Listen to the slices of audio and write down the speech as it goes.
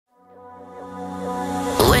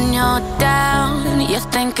When you're down, you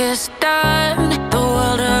think it's done. The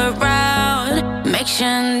world around makes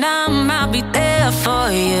you numb. I'll be there for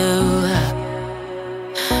you,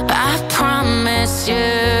 I promise you.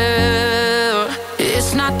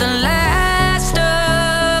 It's not the last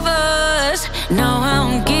of us. No, I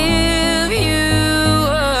won't give you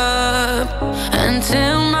up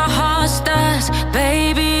until my heart stops.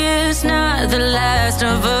 Baby, it's not the last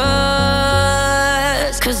of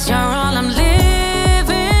us. 'Cause you're